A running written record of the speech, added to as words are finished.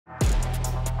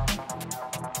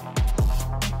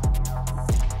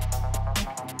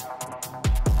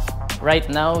Right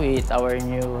now, with our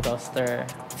new roster,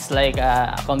 it's like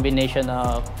a combination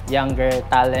of younger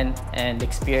talent and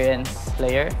experienced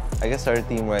player. I guess our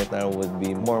team right now would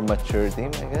be more mature team,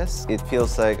 I guess. It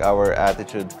feels like our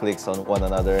attitude clicks on one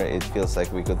another. It feels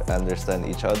like we could understand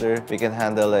each other. We can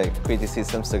handle like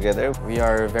criticisms together. We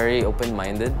are very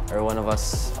open-minded, or one of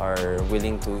us are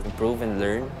willing to improve and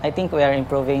learn. I think we are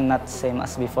improving, not the same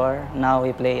as before. Now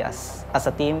we play as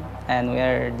a team, and we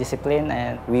are disciplined,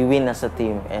 and we win as a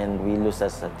team and we lose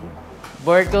as a team.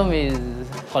 Borcom is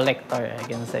collector, I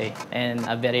can say, and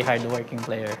a very hardworking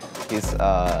player. He's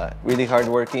really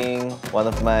hardworking, one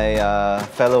of my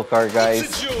fellow car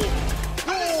guys.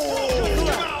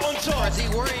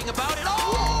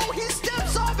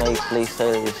 My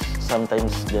playstyle is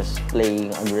sometimes just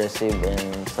playing aggressive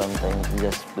and sometimes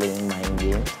just playing mind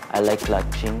game. I like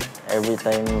clutching. Every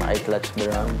time I clutch the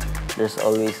round, there's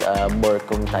always a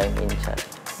Borcom time in chat.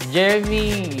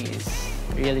 Jeremy is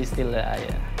really still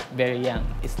very young.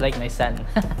 It's like my son.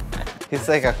 He's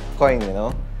like a coin, you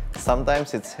know?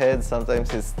 Sometimes it's heads,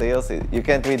 sometimes it's tails. You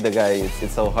can't read the guy.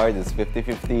 It's so hard. It's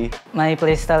 50-50. my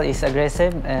playstyle is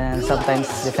aggressive and sometimes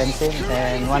defensive.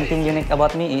 And one thing unique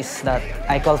about me is that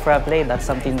I call for a play that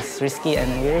something's risky and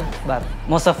weird, but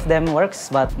most of them works,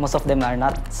 but most of them are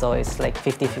not. So it's like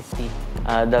 50-50.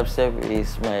 Dubstep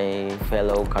is my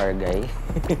fellow car guy.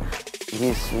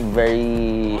 He's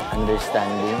very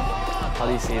understanding. How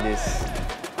do you say this?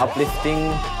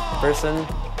 Uplifting person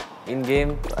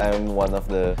in-game. I'm one of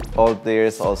the old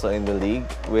players also in the league,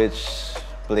 which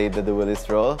played the duelist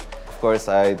role. Of course,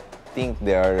 I think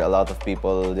there are a lot of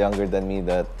people younger than me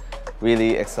that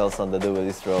really excels on the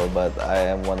duelist role, but I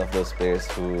am one of those players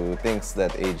who thinks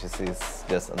that age is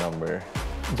just a number.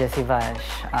 Jesse Vash,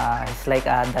 he's like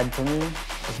a dad to me.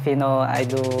 If you know I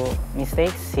do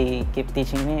mistakes, he keep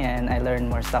teaching me and I learn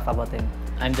more stuff about him.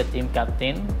 I'm the team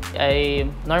captain. I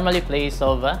normally play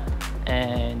Sova,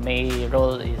 and my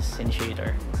role is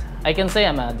initiator. I can say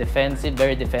I'm a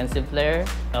very defensive player.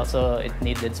 Also, it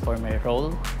needed for my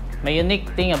role. My unique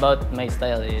thing about my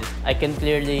style is I can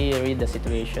clearly read the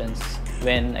situations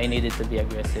when I needed to be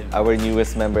aggressive. Our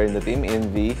newest member in the team,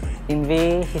 Invi.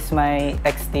 Invi, he's my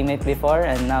ex-teammate before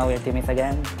and now we're teammates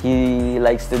again. He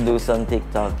likes to do some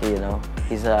TikTok, you know.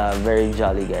 He's a very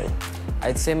jolly guy.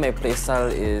 I'd say my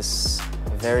playstyle is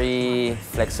very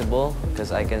flexible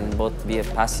because I can both be a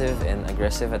passive and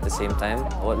aggressive at the same time.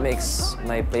 What makes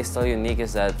my playstyle unique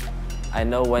is that I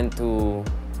know when to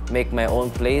make my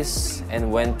own plays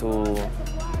and when to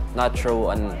not throw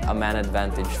a man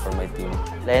advantage for my team.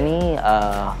 Lenny,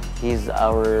 he's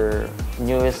our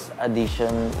newest addition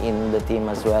in the team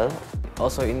as well.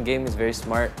 Also in-game is very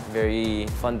smart, very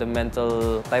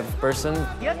fundamental type of person.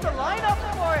 Get the line up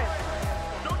for it!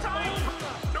 No time!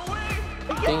 No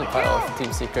way! Being part of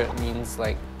Team Secret means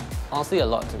honestly a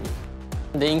lot to me.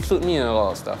 They include me in a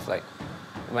lot of stuff. Like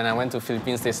when I went to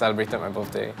Philippines, they celebrated my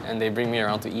birthday and they bring me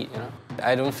around to eat, you know.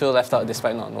 I don't feel left out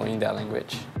despite not knowing their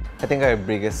language. I think our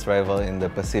biggest rival in the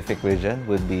Pacific region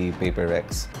would be Paper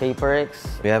Rex. Paper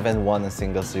Rex? We haven't won a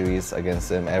single series against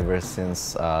them ever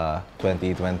since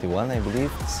 2021, I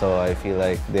believe. So I feel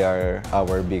like they are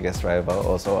our biggest rival,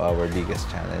 also our biggest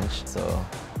challenge. So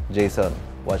Jason,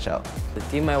 watch out. The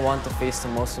team I want to face the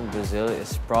most in Brazil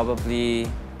is probably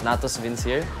Natos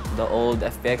Vincier, the old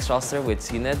FPX roster with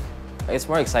CNED. It's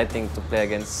more exciting to play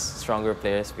against stronger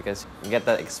players because you get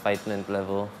that excitement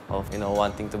level of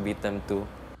wanting to beat them too.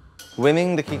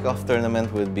 Winning the kickoff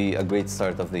tournament would be a great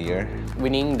start of the year.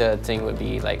 Winning the thing would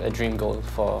be like a dream goal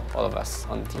for all of us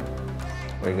on the team.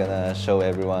 We're gonna show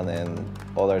everyone and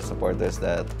all our supporters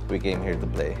that we came here to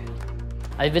play.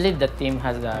 I believe the team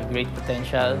has a great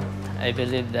potential. I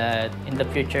believe that in the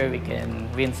future we can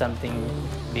win something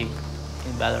big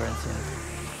in VALORANT soon.